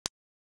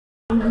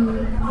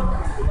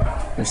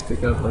Let's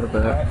pick up a little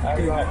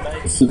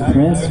bit.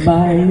 Suppressed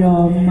by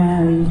your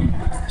mind,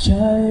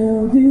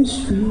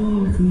 childish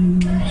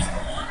feelings.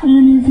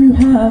 And if you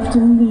have to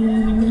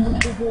leave,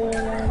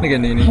 Look at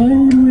Nene. I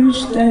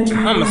wish that you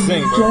I'ma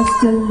sing, bro. just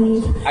to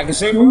leave. I can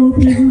sing, bro.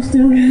 Hope you can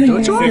still live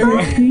what you want,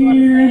 bro?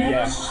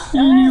 here,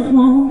 and it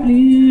won't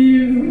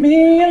leave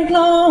me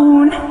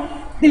alone.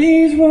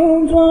 These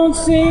wounds won't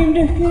seem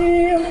to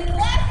heal.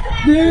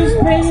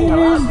 This pain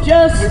is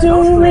just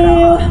too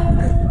real.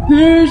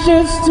 There's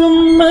just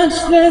too much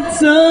that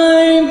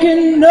time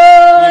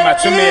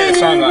cannot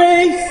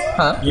erase.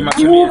 Huh? Give my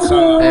 2 minute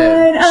song.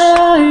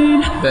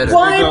 Better.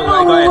 Wipe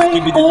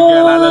away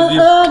all of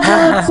your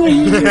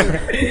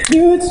tears.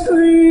 You'd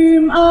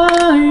scream,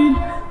 I'd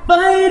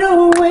fight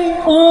away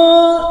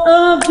all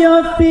of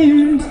your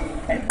fears.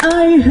 And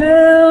I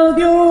held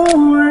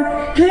your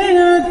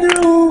hand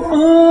through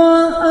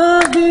all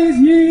of these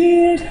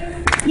years.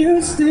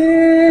 You still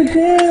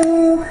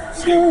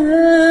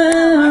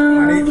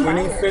When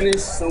he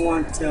finished,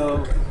 someone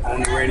tell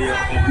on the radio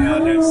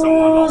that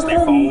someone lost their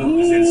phone.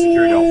 Is in the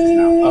security office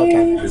now.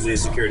 Okay. Is in the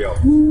security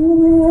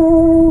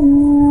office.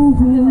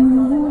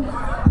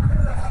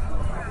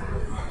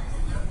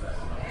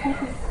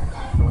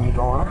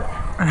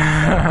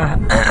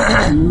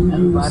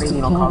 Everybody,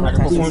 you know, call me.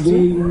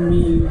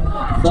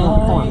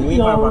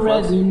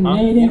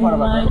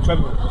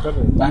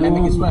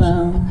 Dynamic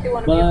expression.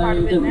 By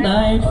the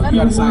night you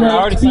I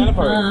already signed up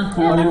for it.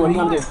 What are you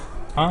gonna do?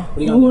 Huh?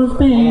 Your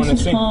face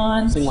is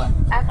gone. Sing what?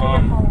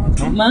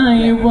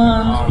 My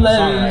once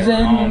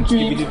pleasant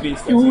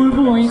dreams. Your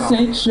voice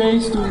ain't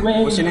traced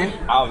away. What's your name?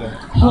 Alvin.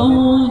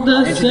 Hold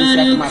the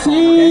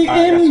sanity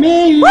in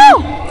me.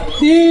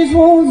 These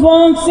wounds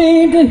won't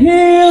seem to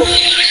heal.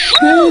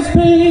 This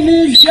pain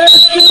is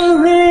just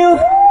too real.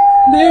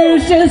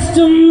 There's just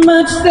too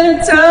much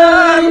that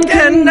time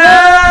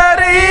cannot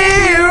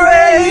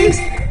erase.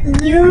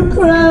 You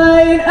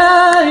cried,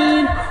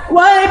 I'd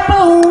wipe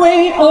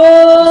away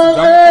all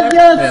of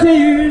your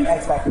tears.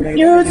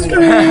 You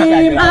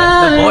scream,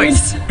 I'd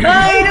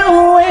fight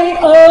away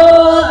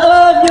all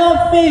of your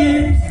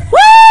fears.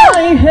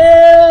 I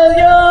held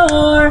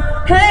your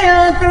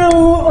hand through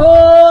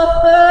all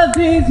of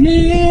these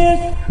years,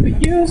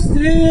 but you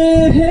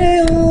still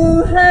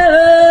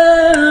have.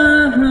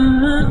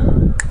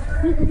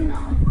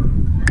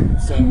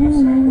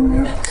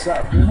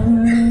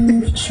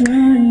 I've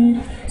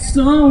tried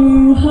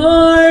so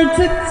hard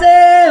to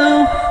tell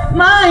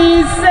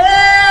myself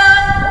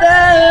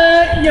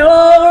that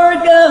you're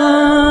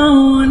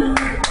gone,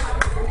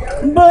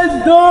 but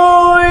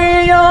though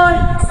you're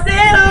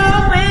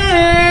still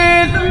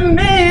with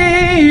me,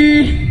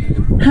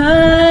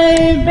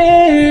 I've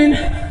been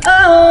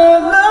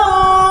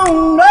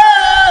alone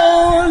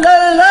all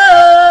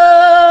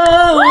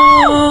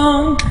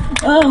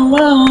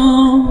alone.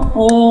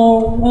 Oh,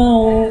 oh,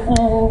 oh,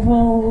 oh,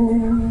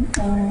 oh,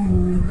 oh.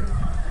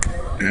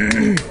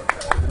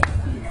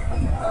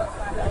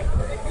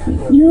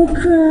 You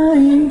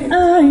cried,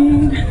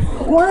 I'd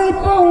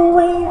wipe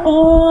away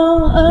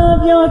all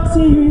of your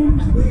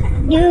tears.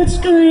 You'd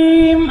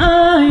scream,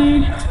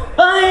 I'd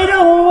fight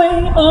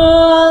away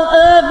all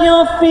of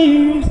your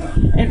fears.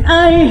 And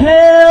I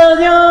held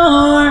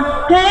your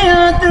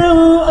hand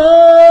through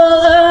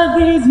all of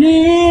these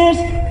years,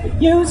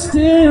 but you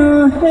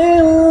still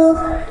held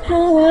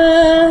all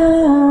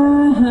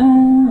of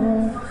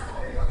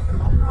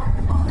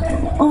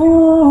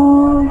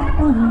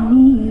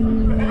me.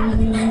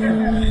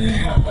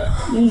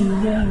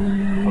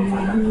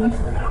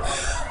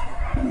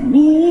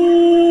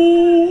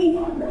 Me,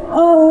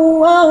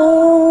 oh,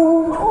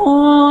 oh,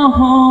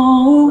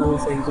 oh,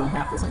 So you're gonna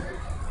have to sing.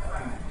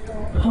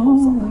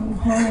 oh,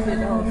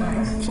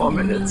 4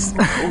 minutes.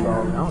 I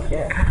don't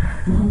care.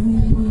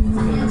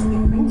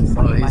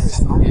 Oh,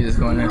 he's just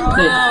going there.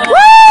 oh.